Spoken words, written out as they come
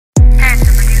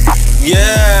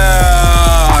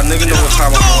Yeah, nigga know what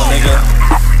time I'm on, nigga.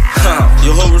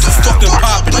 Your hood was fucking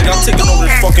poppin', nigga. I'm taking over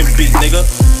this fucking beat, nigga.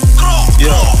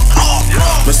 Yo,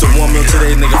 Mr. 1 mil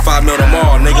today, nigga. 5 mil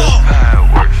tomorrow, nigga.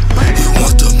 You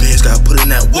want the bands, gotta put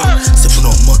in that work. Sippin'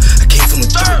 on mud, I came from the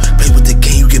dirt. Play with the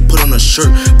game, you get put on a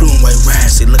shirt. Blue and white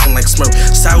rags, they looking like Smurf.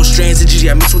 Sour strands and GG,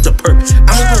 I mix with the perk.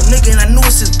 I'm a real nigga and I know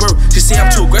it's his birth. She say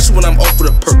I'm too aggressive when I'm off with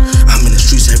a perk. I'm in the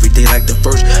streets every day like the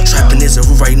first. Trapping is a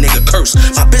real right nigga curse.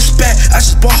 My bitch bad, I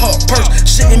just bought her a purse.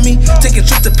 Shitting me, taking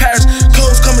trips to Paris.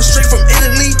 Clothes coming straight from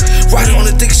Italy. Riding on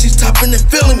the dick, she's topping and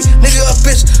feeling me. Nigga a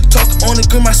bitch, talk on the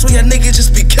grim, I swear y'all nigga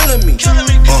just be killing me.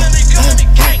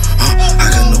 I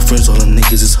got no friends, all them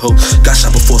niggas is hoes. Got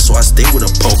shot before, so I stay with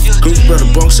a pole. Girl from the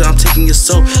Bronx, so I'm taking your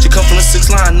soul. She come from the 6th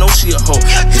line, I know she a hoe.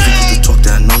 If you get to talk,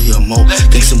 then I know he a mo.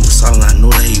 Gangsta move silent, I know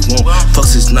that he won't.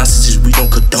 Fucks his nonsense, we don't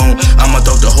condone. I'm a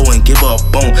dog the hoe and give her a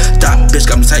bone. That bitch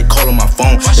got me tight, calling my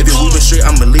phone. If you're moving straight,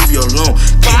 I'ma leave you alone.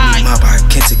 Can't be mine, but I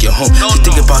can't take you home. She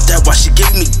think about that, why she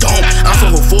giving me dome? I'm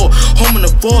from her 4, home in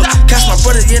the 4. Catch my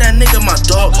brother, yeah, that nigga my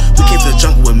dog. We came from the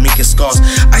jungle with mink and scars.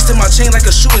 Iced in my chain like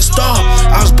a shooting star.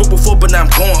 I was broke before, but now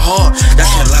I'm going hard. That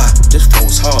can't lie, this flow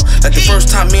is hard. Like the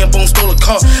first time me and Bone stole a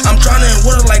car. I'm drowning in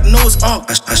water like Noah's Ark.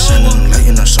 I shine in the light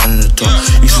and I shine in the dark.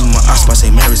 You see my eyes by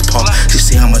St. Mary's Park. She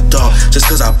say I'm a dog,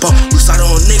 just cause I bought. We started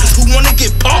on niggas who wanna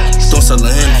get popped. Don't sell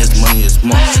him, his money is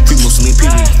more. Free Muslim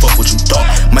people, fuck what you thought.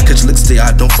 Might catch licks today,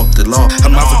 I don't fuck the law.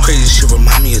 I'm out for crazy shit,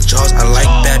 remind me of Jaws. I like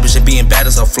bad bitch and being bad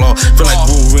is a flaw. Feel like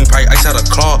Wolverine, probably ice out a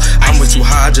claw. I'm way too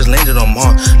high, I just landed on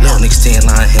Mars. Little nigga stay in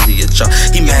line, handle your job.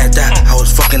 He mad that I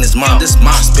was fucking his mom. This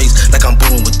my space, like I'm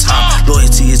booming with time.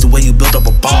 Loyalty is the way you build up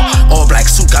a bomb. All black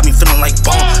suit got me feeling like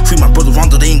bomb. Free my brother Ron,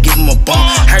 they ain't give him a bomb.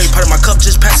 Harry Potter my cup,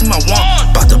 just passing my wand.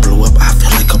 About to blow up, I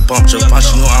feel like a bomb. Just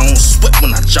you know I don't sweat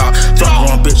when I jog. Flocka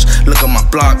Ron, bitch, look at my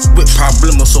block. With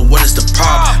problemo, so what is the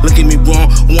problem? Look at me wrong,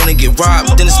 wanna get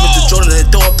robbed. Then it's Mr. Jordan and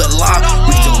throw up the lock.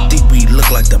 We so deep, we look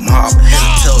like the mob.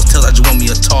 Head tells, I just want me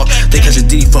a talk. They catch a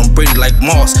D from Brady like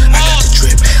Moss. I got the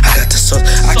drip, I got the sauce.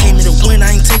 I came here to win,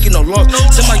 I ain't taking no loss.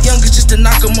 Send my youngest just to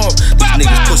knock them off. These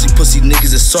niggas pussy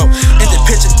niggas is soft. In the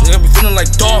picture, they got me feeling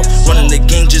like dog. Running the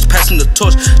game, just pass me the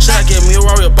torch. Should I get me a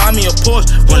Rari or buy me a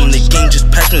Porsche? Running the game, just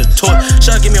pass me the torch.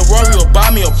 Should I get me a Rari or buy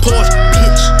me a Porsche?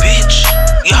 Bitch,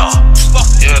 yeah.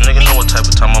 Yeah, nigga know what type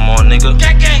of time I'm on, nigga.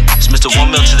 It's Mr.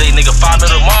 1 mil today, nigga. 5 mil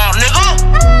tomorrow, nigga.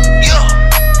 Yeah.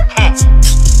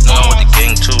 No, I'm with the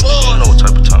gang too, nigga. You know what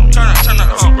type of time.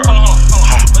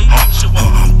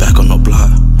 I'm back on the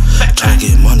block, trying to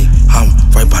get money. I'm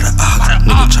right by the ox.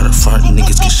 Nigga try to front,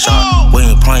 niggas get shot. We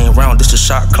ain't playing around, this the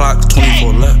shot clock.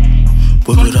 24 left.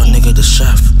 Whip it up, nigga, the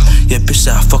chef. Yeah, bitch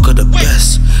said I fuck her the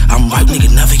best. I'm right, nigga,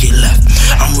 never get left.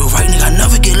 I'm real right, nigga, I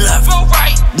never get left.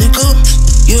 Nigga,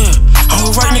 yeah, I'm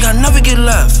real right, nigga, I never get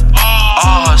left.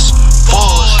 Ours,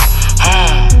 fours,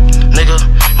 nigga,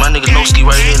 my nigga no ski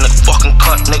right here in the fucking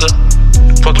cut, nigga.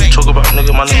 Fuck you talk about,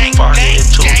 nigga, my nigga fire here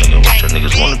too, nigga. What your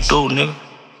niggas wanna do, nigga?